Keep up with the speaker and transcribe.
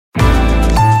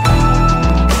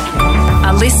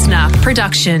listener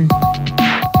production.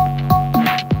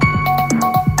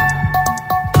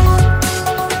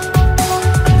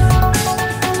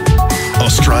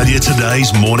 Australia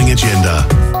Today's Morning Agenda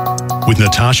with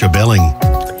Natasha Belling.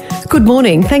 Good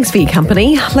morning. Thanks for your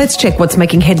company. Let's check what's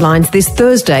making headlines this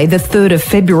Thursday, the 3rd of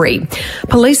February.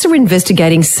 Police are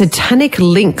investigating satanic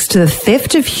links to the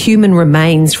theft of human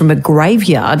remains from a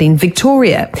graveyard in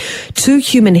Victoria. 2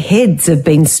 human heads have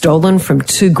been stolen from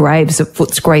 2 graves at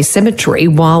Footscray Cemetery,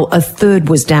 while a third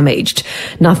was damaged.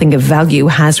 Nothing of value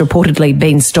has reportedly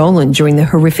been stolen during the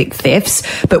horrific thefts,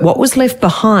 but what was left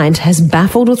behind has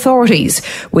baffled authorities,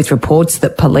 with reports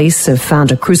that police have found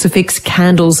a crucifix,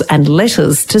 candles and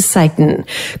letters to Satan.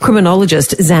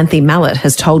 Criminologist Xanthi Mallet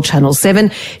has told Channel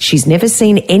 7 she's never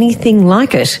seen anything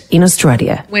like it in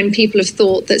Australia. When people have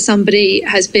thought that somebody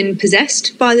has been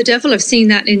possessed by the devil, I've seen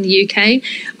that in the UK.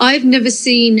 I've never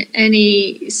seen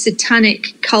any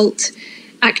satanic cult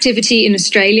activity in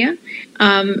Australia.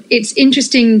 It's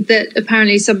interesting that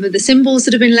apparently some of the symbols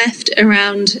that have been left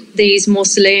around these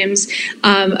mausoleums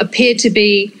appear to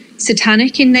be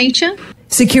satanic in nature.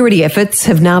 Security efforts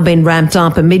have now been ramped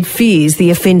up amid fears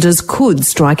the offenders could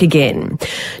strike again.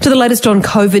 To the latest on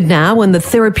COVID now, and the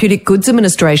Therapeutic Goods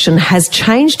Administration has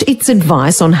changed its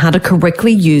advice on how to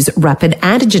correctly use rapid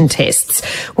antigen tests.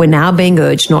 We're now being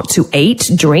urged not to eat,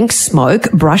 drink,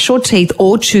 smoke, brush your teeth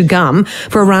or chew gum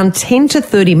for around 10 to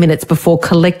 30 minutes before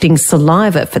collecting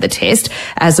saliva for the test,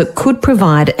 as it could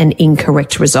provide an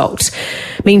incorrect result.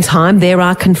 Meantime, there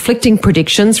are conflicting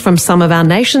predictions from some of our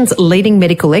nation's leading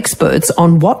medical experts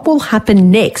on what will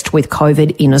happen next with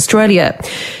COVID in Australia.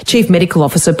 Chief Medical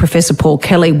Officer Professor Paul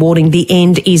Kelly warning the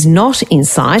end is not in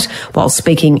sight while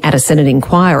speaking at a Senate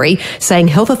inquiry, saying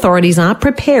health authorities are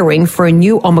preparing for a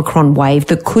new Omicron wave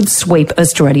that could sweep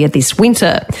Australia this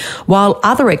winter. While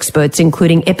other experts,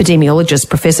 including epidemiologist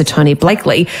Professor Tony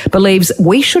Blakely, believes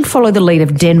we should follow the lead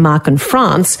of Denmark and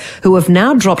France, who have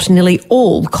now dropped nearly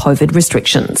all COVID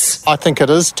restrictions. I think it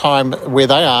is time where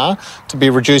they are to be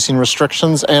reducing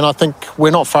restrictions, and I think we're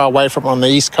not far away from on the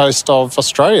east coast of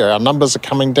Australia. Our numbers are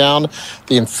coming down.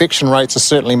 The infection rates are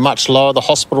certainly much lower. The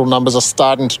hospital numbers are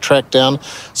starting to track down.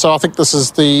 So I think this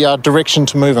is the direction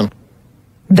to move in.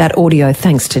 That audio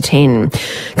thanks to 10.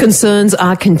 Concerns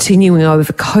are continuing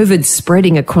over COVID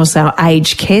spreading across our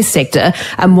aged care sector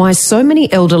and why so many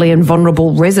elderly and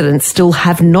vulnerable residents still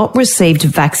have not received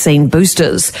vaccine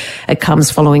boosters. It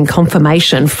comes following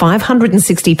confirmation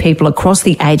 560 people across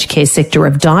the aged care sector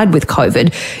have died with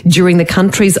COVID during the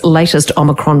country's latest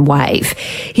Omicron wave.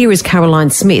 Here is Caroline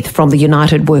Smith from the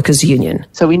United Workers Union.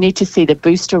 So we need to see the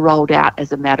booster rolled out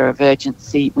as a matter of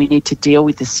urgency. We need to deal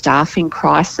with the staffing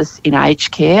crisis in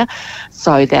aged care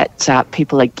so that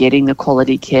people are getting the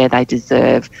quality care they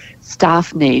deserve.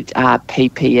 Staff need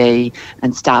PPE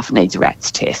and staff needs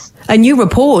RATS tests. A new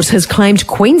report has claimed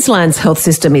Queensland's health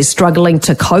system is struggling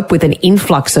to cope with an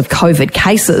influx of COVID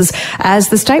cases as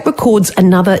the state records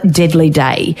another deadly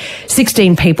day.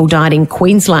 16 people died in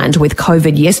Queensland with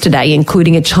COVID yesterday,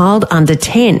 including a child under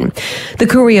 10. The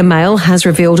Courier Mail has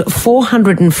revealed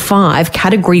 405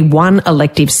 Category 1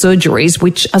 elective surgeries,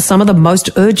 which are some of the most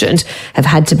urgent, have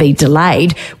had to be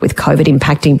delayed, with COVID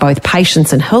impacting both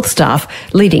patients and health staff,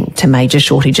 leading to major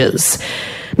shortages.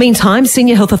 Meantime,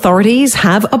 senior health authorities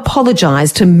have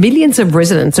apologised to millions of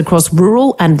residents across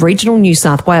rural and regional New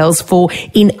South Wales for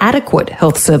inadequate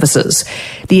health services.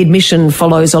 The admission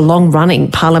follows a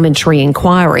long-running parliamentary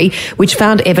inquiry which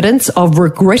found evidence of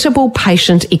regrettable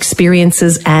patient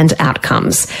experiences and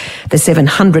outcomes. The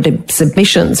 700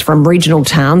 submissions from regional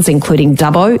towns, including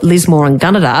Dubbo, Lismore and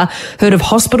Gunnedah, heard of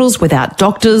hospitals without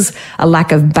doctors, a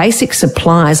lack of basic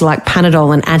supplies like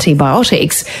Panadol and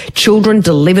antibiotics, children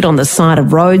delivered on the side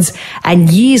of roads, and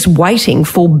years waiting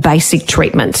for basic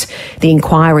treatment. The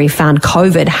inquiry found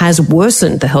COVID has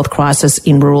worsened the health crisis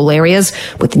in rural areas,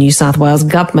 with the New South Wales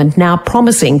government now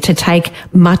promising to take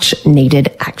much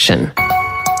needed action.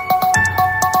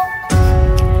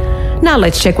 Now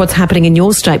let's check what's happening in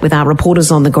your state with our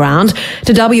reporters on the ground.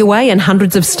 To WA, and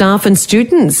hundreds of staff and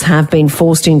students have been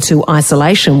forced into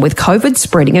isolation with COVID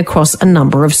spreading across a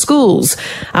number of schools.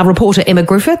 Our reporter Emma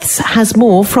Griffiths has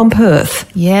more from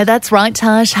Perth. Yeah, that's right,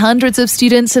 Tash. Hundreds of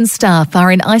students and staff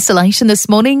are in isolation this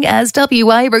morning as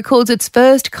WA records its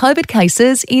first COVID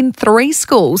cases in 3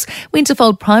 schools.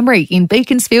 Winterfold Primary in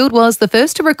Beaconsfield was the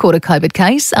first to record a COVID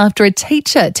case after a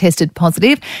teacher tested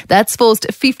positive. That's forced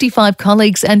 55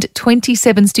 colleagues and 20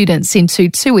 27 students into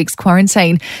 2 weeks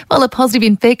quarantine, while a positive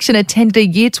infection attended a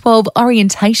Year 12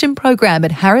 orientation program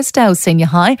at Harrisdale Senior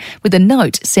High with a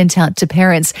note sent out to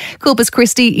parents. Corpus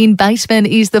Christi in Bateman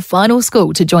is the final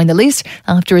school to join the list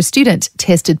after a student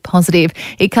tested positive.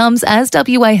 It comes as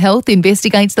WA Health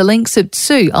investigates the links of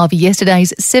 2 of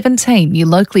yesterday's 17 new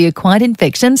locally acquired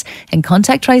infections, and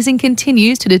contact tracing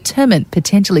continues to determine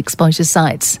potential exposure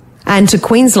sites. And to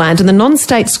Queensland, and the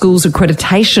Non-State Schools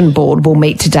Accreditation Board will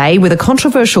meet today with a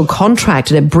controversial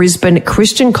contract at a Brisbane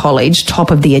Christian College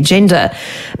top of the agenda.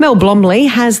 Mel Blomley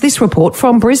has this report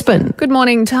from Brisbane. Good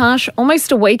morning, Tash.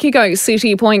 Almost a week ago,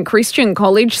 City Point Christian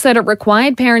College said it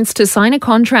required parents to sign a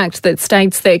contract that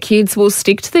states their kids will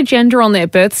stick to the gender on their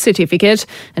birth certificate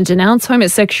and denounce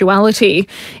homosexuality.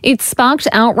 It sparked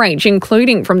outrage,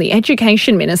 including from the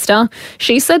Education Minister.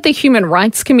 She said the Human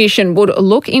Rights Commission would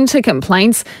look into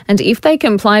complaints and if they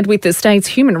complied with the state's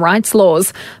human rights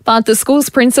laws. But the school's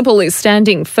principal is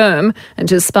standing firm and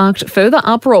has sparked further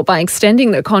uproar by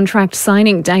extending the contract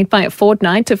signing date by a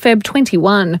fortnight to Feb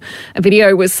 21. A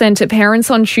video was sent to parents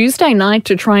on Tuesday night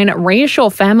to try and reassure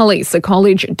families the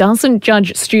college doesn't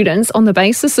judge students on the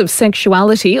basis of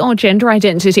sexuality or gender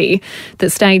identity. The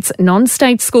state's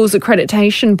Non-State Schools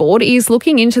Accreditation Board is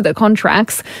looking into the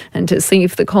contracts and to see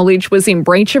if the college was in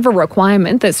breach of a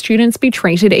requirement that students be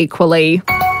treated equally.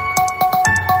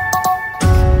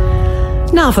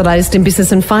 Now for the latest in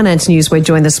business and finance news, we're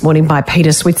joined this morning by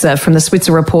Peter Switzer from the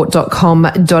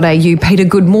switzerreport.com.au. Peter,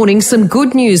 good morning. Some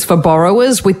good news for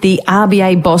borrowers with the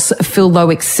RBA boss Phil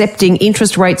Lowe accepting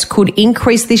interest rates could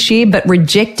increase this year, but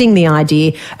rejecting the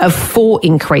idea of 4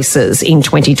 increases in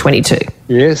 2022.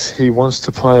 Yes, he wants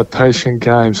to play a patient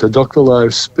game. So Dr. Lowe,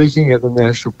 speaking at the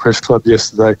National Press Club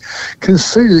yesterday,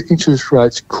 conceded interest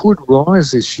rates could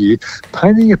rise this year,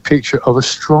 painting a picture of a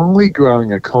strongly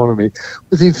growing economy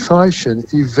with inflation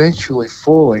eventually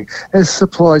falling as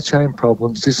supply chain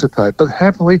problems dissipate. But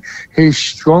happily, he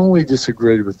strongly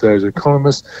disagreed with those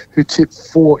economists who tipped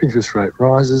 4 interest rate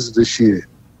rises this year.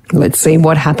 Let's see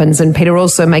what happens. And Peter,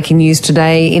 also making news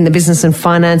today in the business and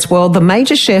finance world, the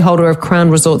major shareholder of Crown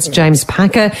Resorts, James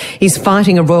Packer, is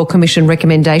fighting a Royal Commission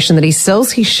recommendation that he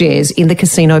sells his shares in the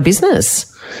casino business.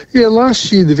 Yeah,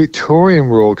 last year the Victorian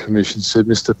Royal Commission said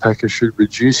Mr Packer should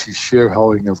reduce his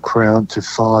shareholding of Crown to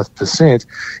 5%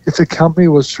 if the company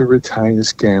was to retain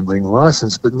its gambling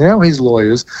licence. But now his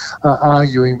lawyers are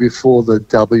arguing before the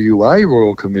WA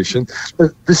Royal Commission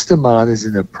that this demand is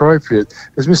inappropriate,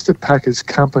 as Mr Packer's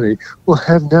company will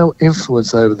have no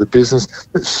influence over the business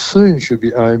that soon should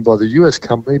be owned by the US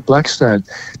company Blackstone.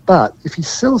 But if he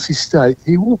sells his stake,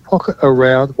 he will pocket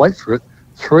around, wait for it,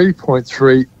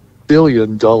 $3.3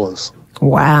 billion.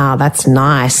 Wow, that's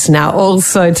nice. Now,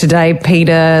 also today,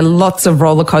 Peter, lots of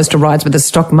roller coaster rides with the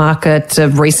stock market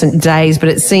of recent days, but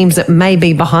it seems it may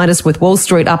be behind us with Wall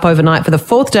Street up overnight for the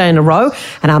 4th day in a row,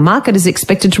 and our market is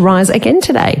expected to rise again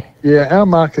today. Yeah, our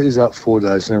market is up 4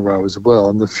 days in a row as well,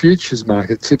 and the futures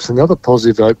market tips another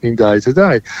positive opening day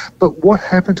today. But what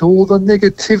happened to all the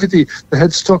negativity that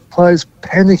had stock players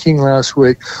panicking last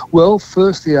week? Well,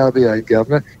 first, the RBA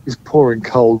governor is pouring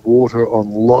cold water on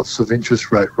lots of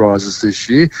interest rate rises this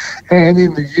year, and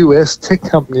in the US, tech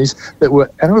companies that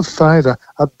were out of favour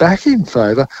are back in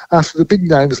favour after the big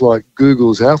names like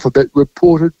Google's Alphabet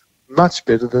reported much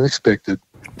better than expected.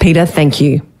 Peter, thank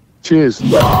you. Cheers.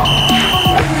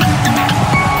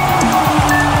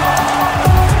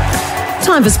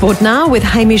 Time for sport now with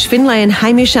Hamish Finlay. And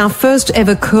Hamish, our first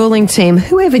ever curling team.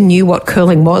 Whoever knew what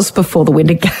curling was before the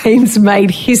Winter Games made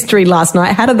history last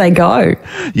night. How did they go?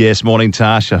 Yes, morning,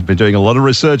 Tash. I've been doing a lot of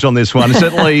research on this one.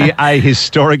 Certainly a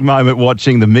historic moment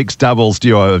watching the mixed doubles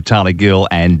duo of Tali Gill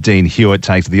and Dean Hewitt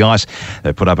take to the ice.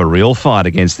 They put up a real fight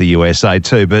against the USA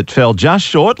too, but fell just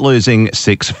short, losing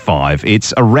 6-5.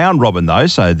 It's a round robin though,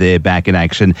 so they're back in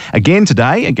action again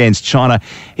today against China.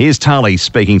 Here's Tali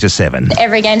speaking to Seven.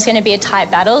 Every game's going to be a tight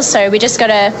battle, so we just got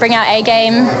to bring our A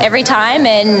game every time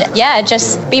and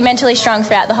just be mentally strong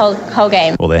throughout the whole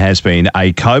game. Well, there has been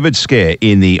a COVID scare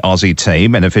in the Aussie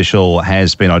team. An official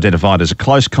has been identified as a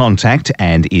close contact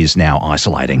and is now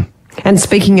isolating. And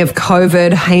speaking of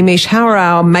COVID, Hamish, how are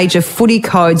our major footy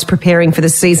codes preparing for the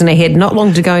season ahead? Not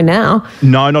long to go now.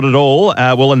 No, not at all.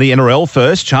 Well, in the NRL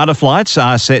first, charter flights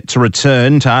are set to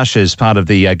return, Tash, as part of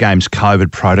the game's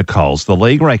COVID protocols. The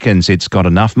league reckons it's got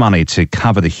enough money to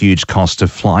cover the huge cost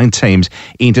of flying teams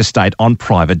interstate on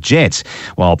private jets.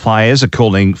 While players are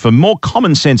calling for more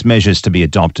common sense measures to be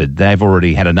adopted, they've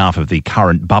already had enough of the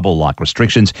current bubble-like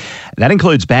restrictions. That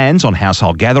includes bans on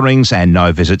household gatherings and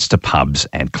no visits to pubs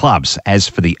and clubs. clubs. As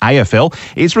for the AFL,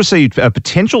 it's received a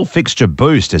potential fixture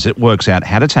boost as it works out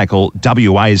how to tackle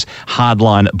WA's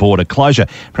hardline border closure.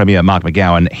 Premier Mark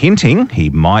McGowan hinting he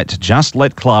might just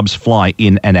let clubs fly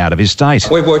in and out of his state.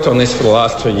 We've worked on this for the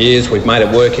last 2 years. We've made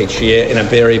it work each year in a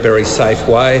very, very safe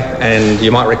way. And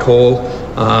you might recall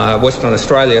Western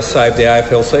Australia saved the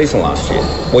AFL season last year.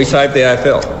 We saved the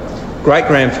AFL. Great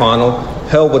grand final,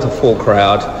 held with a full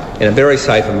crowd in a very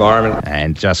safe environment.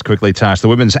 And just quickly, Tash, the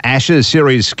Women's Ashes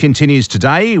series continues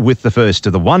today with the first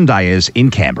of the one-dayers in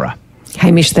Canberra.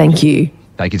 Hamish, thank you.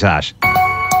 Thank you, Tash.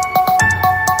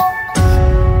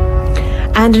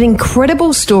 And an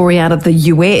incredible story out of the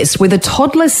US with a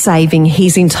toddler saving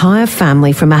his entire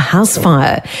family from a house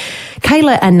fire.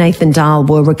 Kayla and Nathan Dahl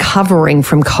were recovering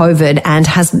from COVID and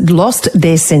has lost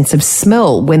their sense of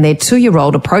smell when their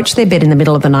 2-year-old approached their bed in the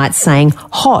middle of the night saying,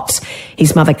 hot.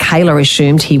 His mother Kayla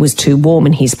assumed he was too warm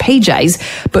in his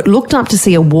PJs, but looked up to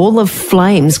see a wall of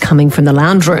flames coming from the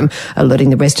lounge room,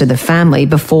 alerting the rest of the family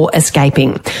before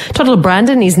escaping. Toddler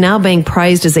Brandon is now being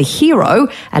praised as a hero,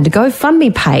 and a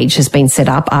GoFundMe page has been set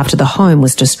up after the home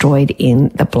was destroyed in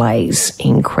the blaze.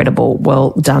 Incredible.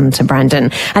 Well done to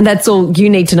Brandon. And that's all you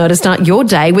need to know to start your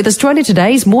day with Australia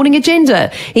Today's Morning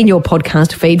Agenda in your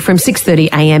podcast feed from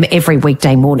 6:30am every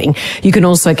weekday morning. You can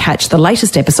also catch the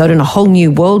latest episode in a whole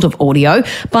new world of audio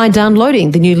by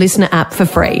downloading the new Listener app for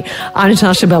free. I'm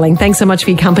Natasha Belling. Thanks so much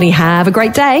for your company. Have a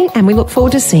great day, and we look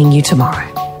forward to seeing you tomorrow.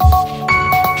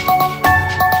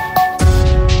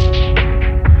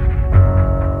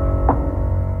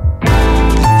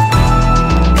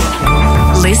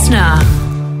 Listener.